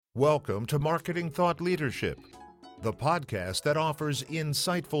Welcome to Marketing Thought Leadership, the podcast that offers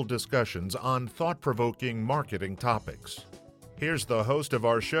insightful discussions on thought-provoking marketing topics. Here's the host of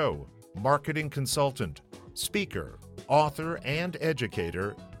our show, marketing consultant, speaker, author, and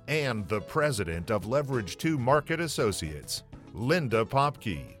educator, and the president of Leverage 2 Market Associates, Linda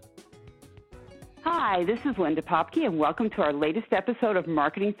Popke. Hi, this is Linda Popke, and welcome to our latest episode of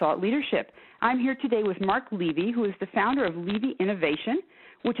Marketing Thought Leadership. I'm here today with Mark Levy, who is the founder of Levy Innovation,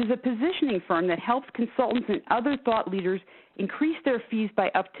 which is a positioning firm that helps consultants and other thought leaders increase their fees by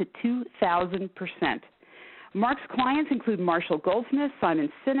up to 2,000%. Mark's clients include Marshall Goldsmith,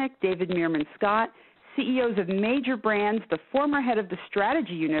 Simon Sinek, David Meerman Scott, CEOs of major brands, the former head of the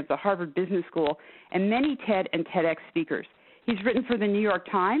strategy unit of the Harvard Business School, and many TED and TEDx speakers. He's written for the New York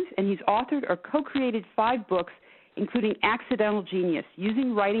Times, and he's authored or co-created 5 books, including Accidental Genius,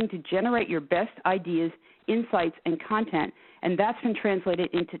 Using Writing to Generate Your Best Ideas, Insights, and Content, and that's been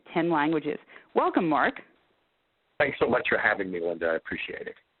translated into 10 languages. Welcome, Mark. Thanks so much for having me, Linda. I appreciate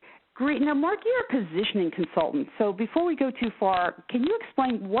it. Great. Now, Mark, you're a positioning consultant. So before we go too far, can you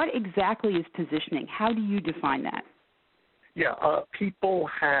explain what exactly is positioning? How do you define that? Yeah, people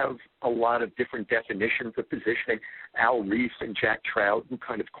have a lot of different definitions of positioning. Al Ries and Jack Trout, who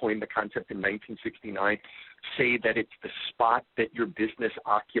kind of coined the concept in 1969, say that it's the spot that your business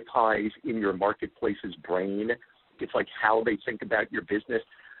occupies in your marketplace's brain. It's like how they think about your business.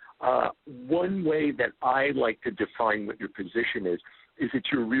 One way that I like to define what your position is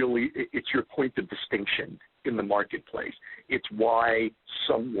it's your point of distinction in the marketplace. It's why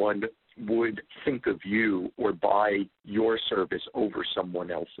someone would think of you or buy your service over someone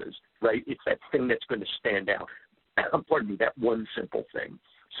else's, right? It's that thing that's going to stand out. Pardon me, that one simple thing.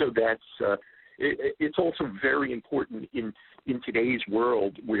 So that's it's also very important in today's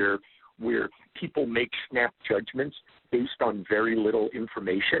world where people make snap judgments based on very little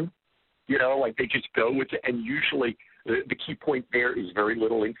information. You know, like they just go with it, and usually the key point there is very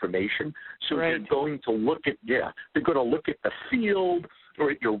little information. So right. They're going to look at the field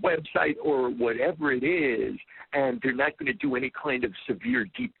or at your website or whatever it is, and they're not going to do any kind of severe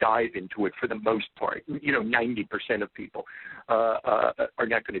deep dive into it for the most part. 90% of people are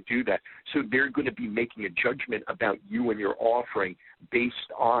not going to do that. So they're going to be making a judgment about you and your offering based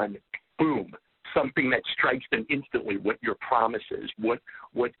on, boom, something that strikes them instantly, what your promise is, what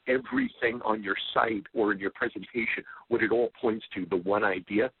everything on your site or in your presentation, what it all points to, the one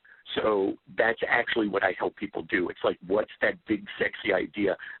idea. So that's actually what I help people do. It's like, what's that big, sexy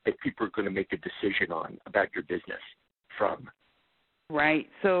idea that people are going to make a decision on about your business from? Right.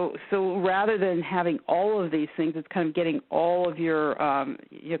 So rather than having all of these things, it's kind of getting all of your,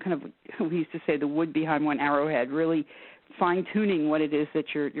 we used to say the wood behind one arrowhead, really fine-tuning what it is that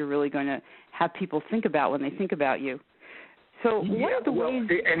you're really going to have people think about when they think about you. So what are the ways?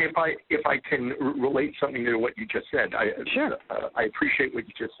 And if I can relate something to what you just said, sure. I appreciate what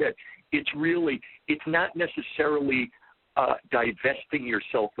you just said. It's not necessarily divesting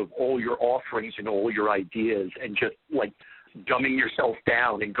yourself of all your offerings and all your ideas and just like dumbing yourself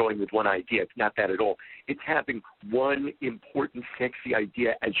down and going with one idea. It's not that at all. It's having one important, sexy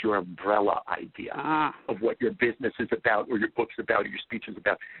idea as your umbrella idea of what your business is about or your book's about or your speech is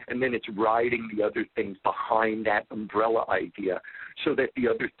about. And then it's riding the other things behind that umbrella idea so that the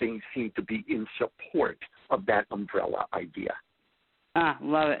other things seem to be in support of that umbrella idea.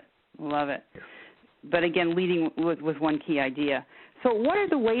 Love it. Love it. Yeah. But again, leading with one key idea. So what are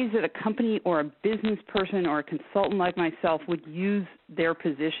the ways that a company or a business person or a consultant like myself would use their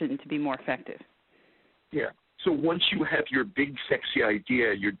position to be more effective? Yeah. So once you have your big, sexy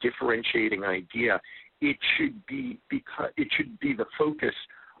idea, your differentiating idea, it should be the focus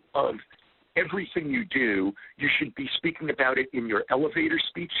of everything you do. You should be speaking about it in your elevator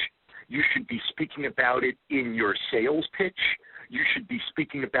speech. You should be speaking about it in your sales pitch. You should be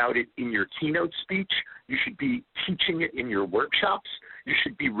speaking about it in your keynote speech. You should be teaching it in your workshops. You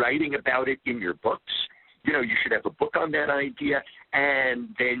should be writing about it in your books. You should have a book on that idea, and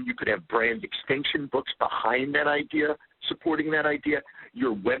then you could have brand extension books behind that idea, supporting that idea.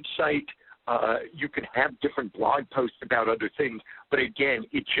 Your website, you can have different blog posts about other things, but again,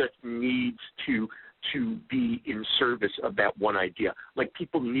 it just needs to be in service of that one idea. Like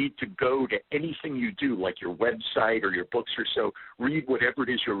people need to go to anything you do, like your website or your books or so, read whatever it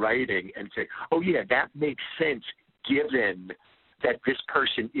is you're writing and say, oh yeah, that makes sense given that this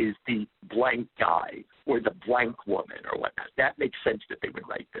person is the blank guy or the blank woman or whatnot. That makes sense that they would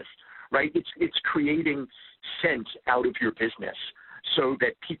write this, right? It's creating sense out of your business so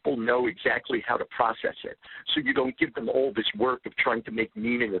that people know exactly how to process it. So you don't give them all this work of trying to make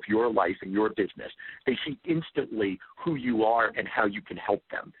meaning of your life and your business. They see instantly who you are and how you can help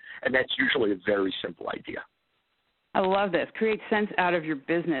them. And that's usually a very simple idea. I love this. Create sense out of your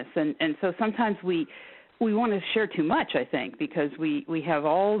business. And so sometimes we want to share too much, I think, because we have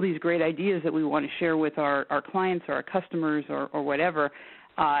all these great ideas that we want to share with our clients or our customers or whatever,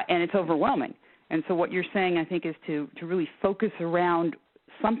 and it's overwhelming. And so what you're saying, I think, is to really focus around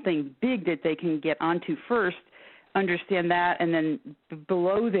something big that they can get onto first, understand that, and then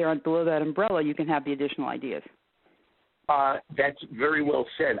below that umbrella, you can have the additional ideas. That's very well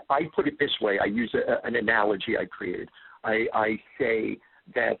said. I put it this way. I use an analogy I created. I say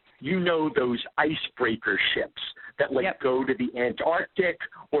that those icebreaker ships that go to the Antarctic,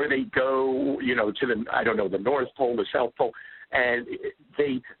 or they go to the North Pole, the South Pole, and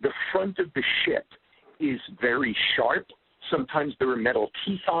the front of the ship is very sharp. Sometimes there are metal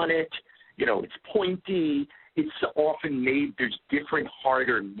teeth on it. It's pointy. It's often made, there's different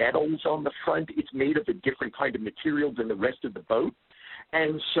harder metals on the front. It's made of a different kind of material than the rest of the boat.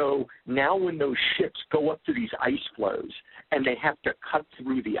 And so now when those ships go up to these ice floes and they have to cut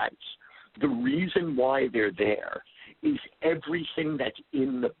through the ice, the reason why they're there is everything that's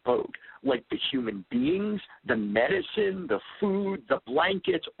in the boat, like the human beings, the medicine, the food, the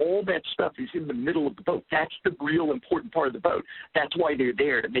blankets, all that stuff is in the middle of the boat. That's the real important part of the boat. That's why they're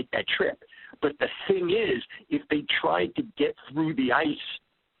there, to make that trip. But the thing is, if they tried to get through the ice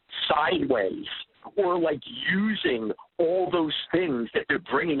sideways, or like using all those things that they're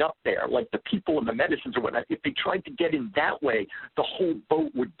bringing up there, like the people and the medicines or whatnot, if they tried to get in that way, the whole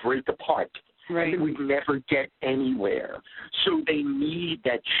boat would break apart. Right. And we'd never get anywhere. So they need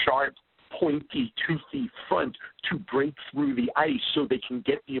that sharp, pointy, toothy front to break through the ice so they can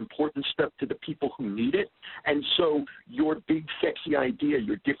get the important stuff to the people who need it. And so your big, sexy idea,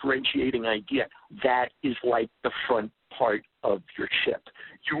 your differentiating idea, that is like the front part of your ship.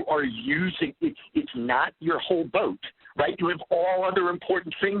 You are using it. It's not your whole boat, right? You have all other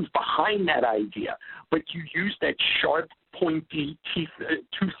important things behind that idea, but you use that sharp, pointy,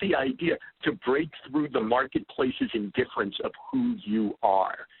 toothy idea to break through the marketplace's indifference of who you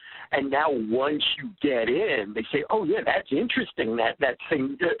are. And now once you get in, they say, oh, yeah, that's interesting, that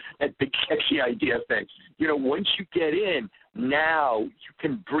thing, that big sexy idea thing. Once you get in, now you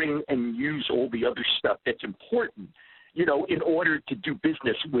can bring and use all the other stuff that's important, in order to do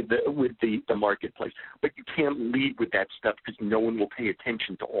business with the marketplace. But you can't lead with that stuff because no one will pay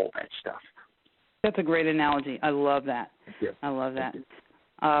attention to all that stuff. That's a great analogy. I love that. I love that.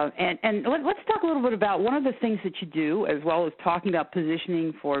 And let's talk a little bit about one of the things that you do, as well as talking about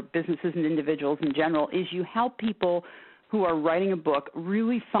positioning for businesses and individuals in general, is you help people who are writing a book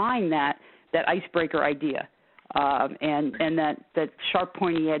really find that icebreaker idea and that sharp,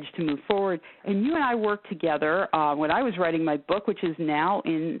 pointy edge to move forward. And you and I worked together when I was writing my book, which is now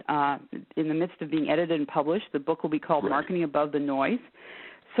in the midst of being edited and published. The book will be called Marketing Above the Noise.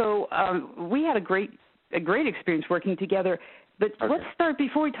 So we had a great experience working together. But let's start,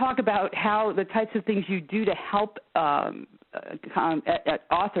 before we talk about how the types of things you do to help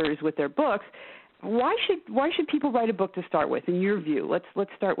authors with their books, why should people write a book to start with, in your view?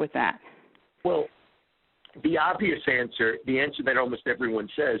 Let's start with that. Well, the obvious answer, the answer that almost everyone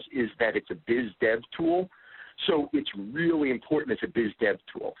says, is that it's a biz dev tool. So it's really important as a biz dev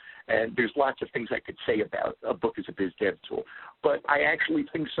tool. And there's lots of things I could say about a book as a biz dev tool. But I actually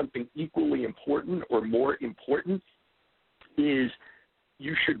think something equally important or more important is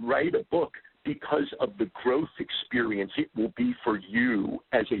you should write a book because of the growth experience it will be for you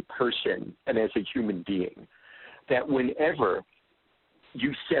as a person and as a human being. That whenever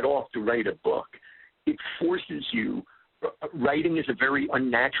you set off to write a book, it forces you. Writing is a very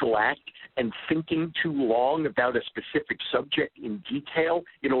unnatural act, and thinking too long about a specific subject in detail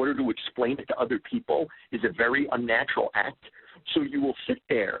in order to explain it to other people is a very unnatural act. So you will sit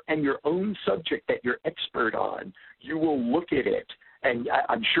there, and your own subject that you're expert on, you will look at it, and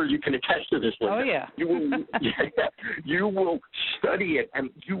I'm sure you can attest to this, Linda. Oh, yeah. You will study it,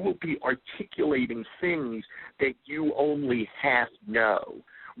 and you will be articulating things that you only half know.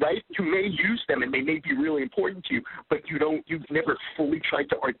 Right? You may use them and they may be really important to you, but you've never fully tried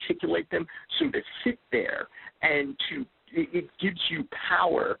to articulate them. So to sit there and it gives you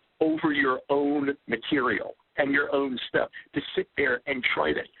power over your own material and your own stuff, to sit there and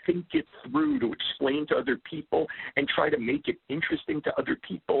try to think it through to explain to other people and try to make it interesting to other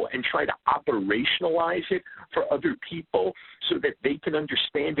people and try to operationalize it for other people so that they can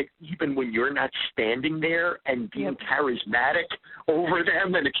understand it even when you're not standing there and being charismatic over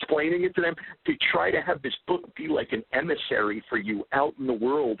them and explaining it to them, to try to have this book be like an emissary for you out in the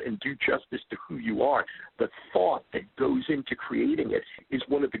world and do justice to who you are. The thought that goes into creating it is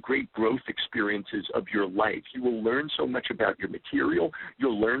one of the great growth experiences of your life. You will learn so much about your material.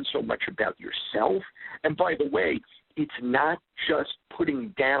 You'll learn so much about yourself. And by the way, it's not just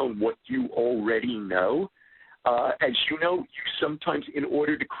putting down what you already know. As you know, you sometimes, in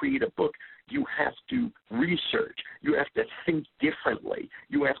order to create a book, you have to research. You have to think differently.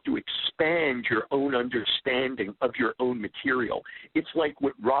 You have to expand your own understanding of your own material. It's like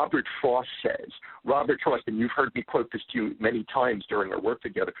what Robert Frost says. Robert Frost, and you've heard me quote this to you many times during our work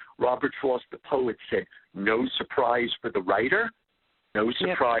together. Robert Frost, the poet, said, "No surprise for the writer, no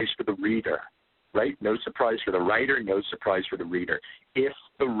surprise for the reader." Right? No surprise for the writer, no surprise for the reader. If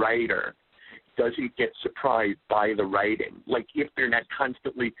the writer doesn't get surprised by the writing, like if they're not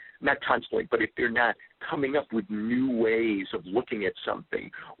constantly, but if they're not coming up with new ways of looking at something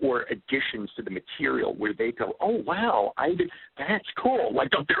or additions to the material where they go, oh, wow, that's cool, like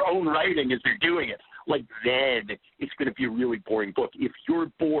of their own writing as they're doing it, like then it's going to be a really boring book. If you're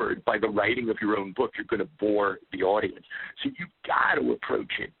bored by the writing of your own book, you're going to bore the audience. So you've got to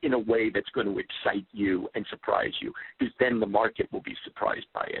approach it in a way that's going to excite you and surprise you, because then the market will be surprised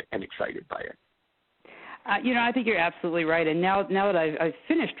by it and excited by it. I think you're absolutely right. And now that I've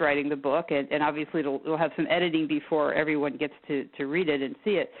finished writing the book, and obviously it'll have some editing before everyone gets to read it and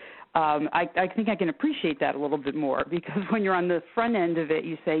see it, I think I can appreciate that a little bit more, because when you're on the front end of it,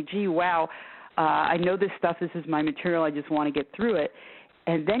 you say, gee, wow, I know this stuff. This is my material. I just want to get through it.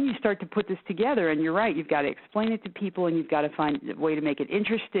 And then you start to put this together, and you're right. You've got to explain it to people, and you've got to find a way to make it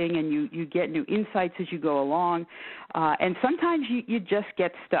interesting, and you get new insights as you go along. And sometimes you just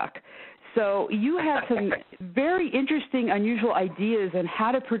get stuck. So you have some very interesting, unusual ideas on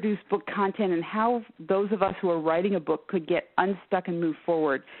how to produce book content and how those of us who are writing a book could get unstuck and move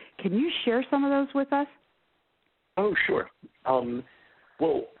forward. Can you share some of those with us? Oh, sure.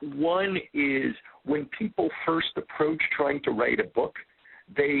 Well, one is when people first approach trying to write a book,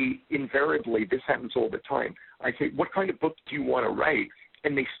 they invariably, this happens all the time, I say, what kind of book do you want to write?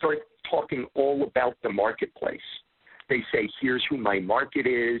 And they start talking all about the marketplace. They say, here's who my market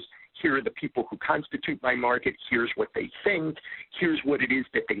is. Here are the people who constitute my market. Here's what they think. Here's what it is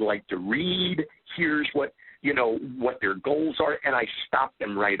that they like to read. Here's what their goals are. And I stop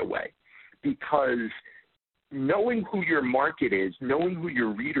them right away, because knowing who your market is, knowing who your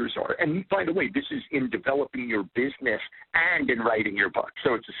readers are, and by the way, this is in developing your business and in writing your book,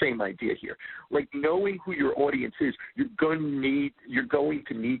 so it's the same idea here. Like knowing who your audience is, you're going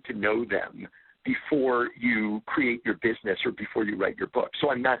to need to know them before you create your business or before you write your book.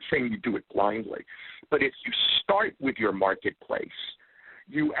 So I'm not saying you do it blindly, but if you start with your marketplace,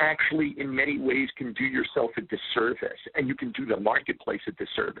 you actually in many ways can do yourself a disservice, and you can do the marketplace a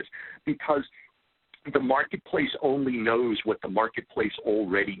disservice, because the marketplace only knows what the marketplace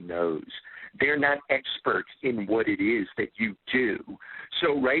already knows. They're not experts in what it is that you do.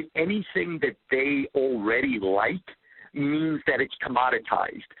 So, right, anything that they already like means that it's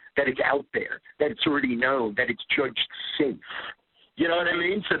commoditized, that it's out there, that it's already known, that it's judged safe. You know what I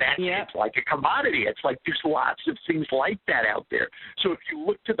mean? So that's It's like a commodity. It's like there's lots of things like that out there. So if you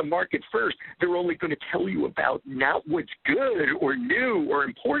look to the market first, they're only going to tell you about not what's good or new or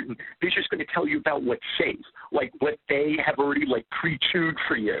important. They're just going to tell you about what's safe, like what they have already like pre-chewed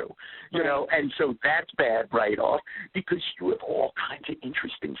for you. You know, and so that's bad right off, because you have all kinds of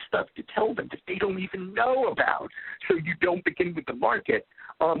interesting stuff to tell them that they don't even know about. So you don't begin with the market.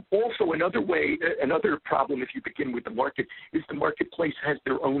 Also, another problem if you begin with the market is the marketplace has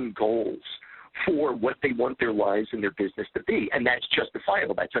their own goals for what they want their lives and their business to be, and that's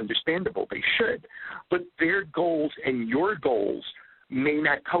justifiable. That's understandable. They should. But their goals and your goals may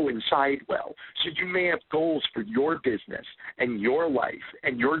not coincide well. So you may have goals for your business and your life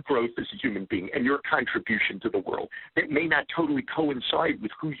and your growth as a human being and your contribution to the world that may not totally coincide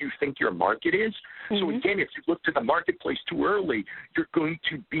with who you think your market is. So again, if you look to the marketplace too early, you're going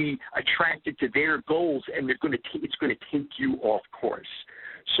to be attracted to their goals, and it's going to take you off course.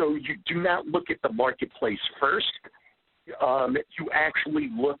 So you do not look at the marketplace first. You actually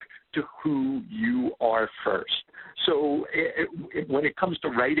look to who you are first. So when it comes to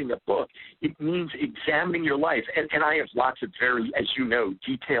writing a book, it means examining your life. And I have lots of very, as you know,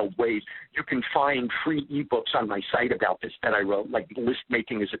 detailed ways. You can find free ebooks on my site about this that I wrote, like list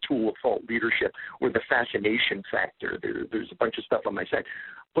making as a tool of thought leadership or the fascination factor. There's a bunch of stuff on my site.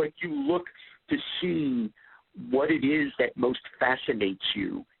 But you look to see what it is that most fascinates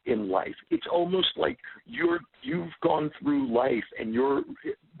you in life. It's almost like you've gone through life and you're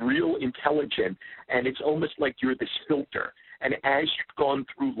real intelligent, and it's almost like you're this filter. And as you've gone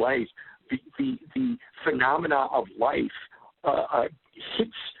through life, the phenomena of life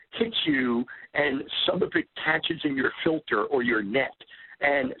hits you, and some of it catches in your filter or your net.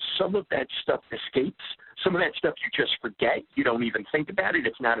 And some of that stuff escapes. Some of that stuff you just forget. You don't even think about it.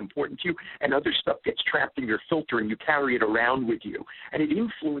 It's not important to you. And other stuff gets trapped in your filter, and you carry it around with you. And it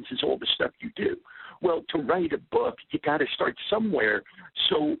influences all the stuff you do. Well, to write a book, you got to start somewhere.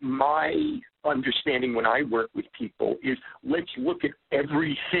 So my understanding when I work with people is let's look at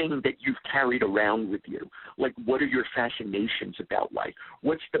everything that you've carried around with you. Like, what are your fascinations about life?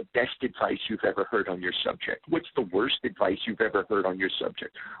 What's the best advice you've ever heard on your subject? What's the worst advice you've ever heard on your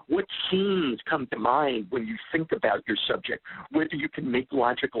subject? What scenes come to mind when you think about your subject, whether you can make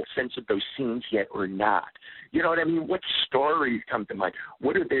logical sense of those scenes yet or not? You know what I mean? What stories come to mind?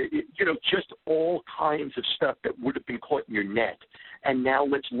 What are the, just all kinds of stuff that would have been caught in your net. And now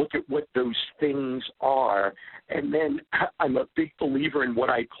let's look at what those things are. And then I'm a big believer in what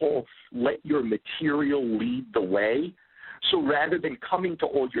I call let your material lead the way. So rather than coming to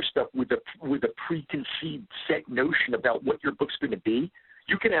all your stuff with a preconceived set notion about what your book's going to be,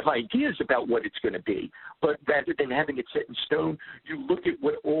 you can have ideas about what it's going to be, but rather than having it set in stone, you look at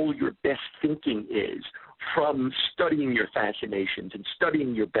what all your best thinking is from studying your fascinations and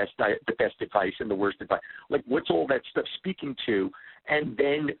studying your the best advice and the worst advice. Like, what's all that stuff speaking to? And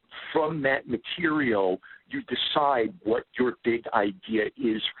then from that material, you decide what your big idea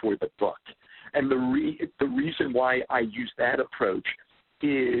is for the book. And the reason why I use that approach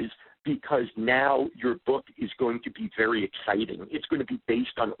is because now your book is going to be very exciting. It's going to be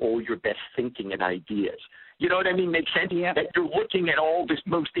based on all your best thinking and ideas. You know what I mean? Makes sense? Yeah. That you're looking at all this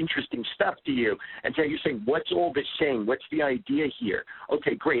most interesting stuff to you, and so you're saying, what's all this saying? What's the idea here?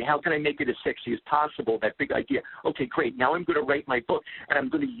 Okay, great. How can I make it as sexy as possible, that big idea? Okay, great. Now I'm going to write my book, and I'm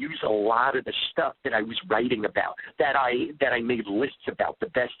going to use a lot of the stuff that I was writing about, that I made lists about, the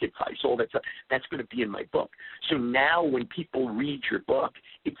best advice, all that stuff. That's going to be in my book. So now when people read your book,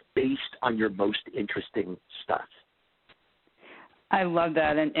 it's based on your most interesting stuff. I love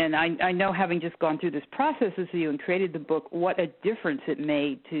that, and I know, having just gone through this process with you and created the book, what a difference it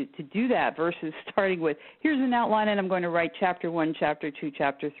made to do that versus starting with, here's an outline and I'm going to write chapter 1, chapter 2,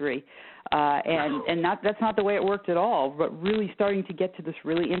 chapter 3. That's not the way it worked at all, but really starting to get to this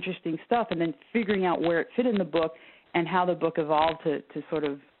really interesting stuff and then figuring out where it fit in the book and how the book evolved to sort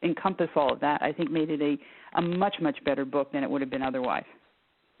of encompass all of that, I think made it a much, much better book than it would have been otherwise.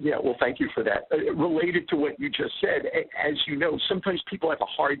 Yeah, well, thank you for that. Related to what you just said, as you know, sometimes people have a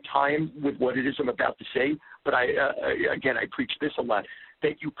hard time with what it is I'm about to say, but I preach this a lot,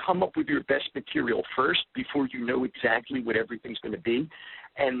 that you come up with your best material first before you know exactly what everything's going to be,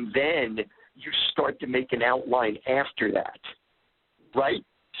 and then you start to make an outline after that, right?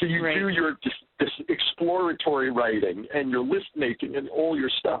 So you do your this exploratory writing and your list making and all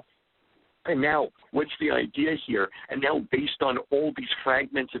your stuff. And now, what's the idea here? And now, based on all these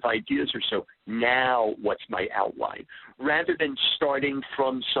fragments of ideas or so, now what's my outline? Rather than starting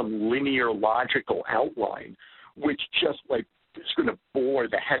from some linear, logical outline, which just like is going to bore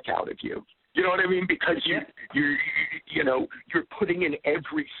the heck out of you. You know what I mean? Because you're putting in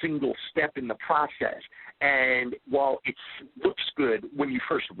every single step in the process. And while it looks good when you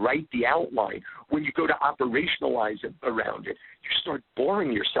first write the outline, when you go to operationalize it around it, you start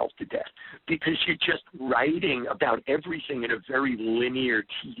boring yourself to death because you're just writing about everything in a very linear,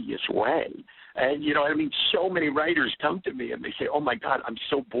 tedious way. And, you know what I mean? So many writers come to me and they say, oh, my God, I'm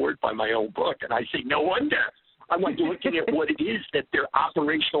so bored by my own book. And I say, no wonder. I'm like looking at what it is that they're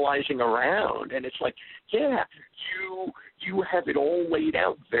operationalizing around. And it's like, yeah, you have it all laid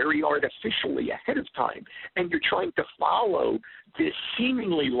out very artificially ahead of time. And you're trying to follow this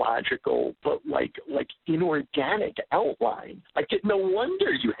seemingly logical but like inorganic outline. Like, no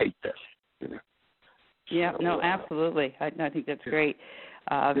wonder you hate this. You know? Yeah, no, absolutely. I think that's great.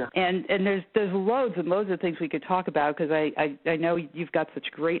 And there's loads and loads of things we could talk about because I know you've got such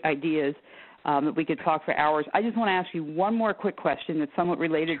great ideas that we could talk for hours. I just want to ask you one more quick question that's somewhat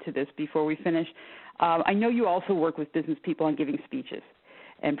related to this before we finish. I know you also work with business people on giving speeches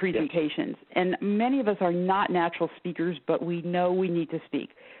and presentations, and many of us are not natural speakers, but we know we need to speak.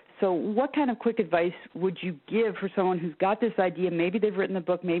 So what kind of quick advice would you give for someone who's got this idea? Maybe they've written the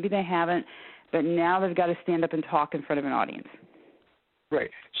book, maybe they haven't, but now they've got to stand up and talk in front of an audience. Right.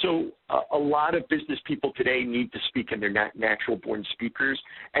 So a lot of business people today need to speak, and they're not natural-born speakers.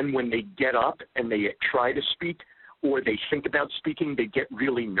 And when they get up and they try to speak or they think about speaking, they get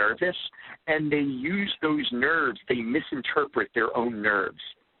really nervous, and they use those nerves. They misinterpret their own nerves.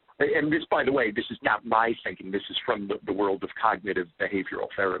 And this, by the way, this is not my thinking. This is from the world of cognitive behavioral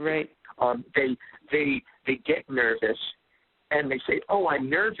therapy. Right. They get nervous, and they say, "Oh, I'm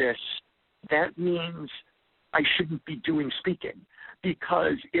nervous. That means I shouldn't be doing speaking.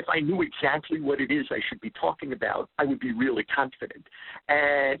 Because if I knew exactly what it is I should be talking about, I would be really confident.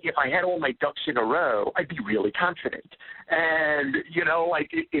 And if I had all my ducks in a row, I'd be really confident." And,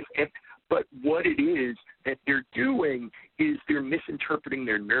 but what it is that they're doing is they're misinterpreting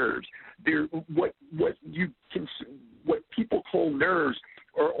their nerves. What people call nerves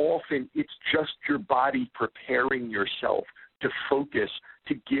are often, it's just your body preparing yourself to focus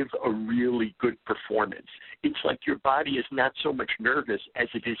to give a really good performance. It's like your body is not so much nervous as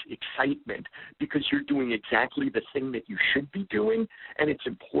it is excitement, because you're doing exactly the thing that you should be doing, and it's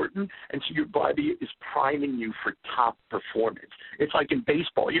important, and so your body is priming you for top performance. It's like in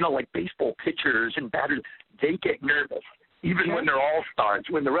baseball, like baseball pitchers and batters, they get nervous. Even when they're all-stars,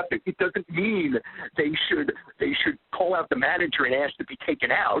 when they're up there, it doesn't mean they should call out the manager and ask to be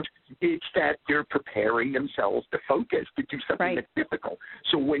taken out. It's that they're preparing themselves to focus, to do something that's difficult.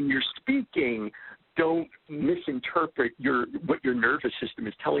 So when you're speaking, don't misinterpret what your nervous system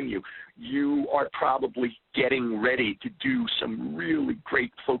is telling you. You are probably getting ready to do some really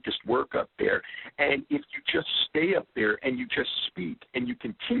great focused work up there. And if you just stay up there and you just speak and you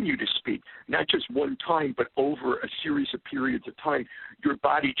continue to speak, not just one time, but over a series of periods of time, your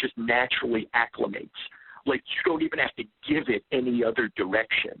body just naturally acclimates. Like you don't even have to give it any other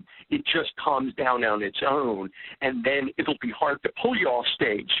direction. It just calms down on its own, and then it'll be hard to pull you off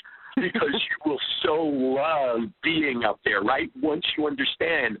stage because you will so love being up there, right? Once you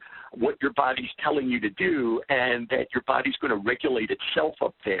understand what your body's telling you to do and that your body's going to regulate itself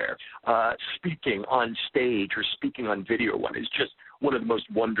up there, speaking on stage or speaking on video one is just one of the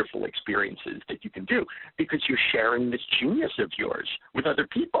most wonderful experiences that you can do, because you're sharing this genius of yours with other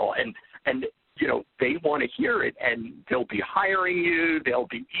people, and they want to hear it, and they'll be hiring you, they'll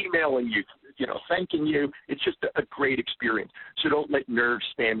be emailing you, thanking you. It's just a great experience. So don't let nerves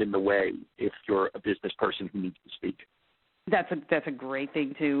stand in the way if you're a business person who needs to speak. That's a great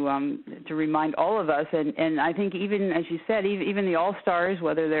thing to remind all of us, and I think even, as you said, even the all-stars,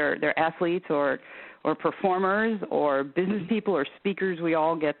 whether they're athletes or performers or business people or speakers, we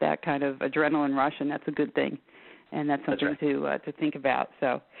all get that kind of adrenaline rush, and that's a good thing. And that's something to think about.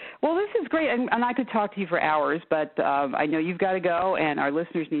 So, well, this is great, and I could talk to you for hours, but I know you've got to go, and our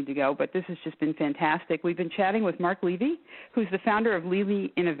listeners need to go, but this has just been fantastic. We've been chatting with Mark Levy, who's the founder of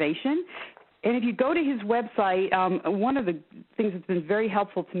Levy Innovation. And if you go to his website, one of the things that's been very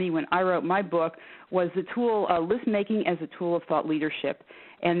helpful to me when I wrote my book was the tool, List Making as a Tool of Thought Leadership.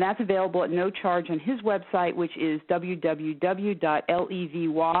 And that's available at no charge on his website, which is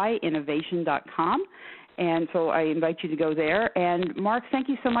www.levyinnovation.com. And so I invite you to go there. And, Mark, thank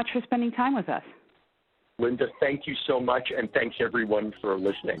you so much for spending time with us. Linda, thank you so much, and thanks, everyone, for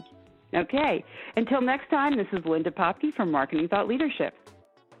listening. Okay. Until next time, this is Linda Popke from Marketing Thought Leadership.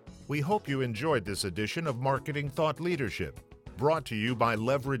 We hope you enjoyed this edition of Marketing Thought Leadership, brought to you by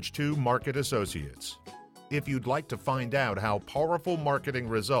Leverage 2 Market Associates. If you'd like to find out how powerful marketing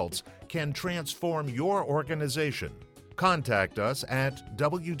results can transform your organization, contact us at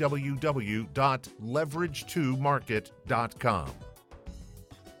www.leverage2market.com.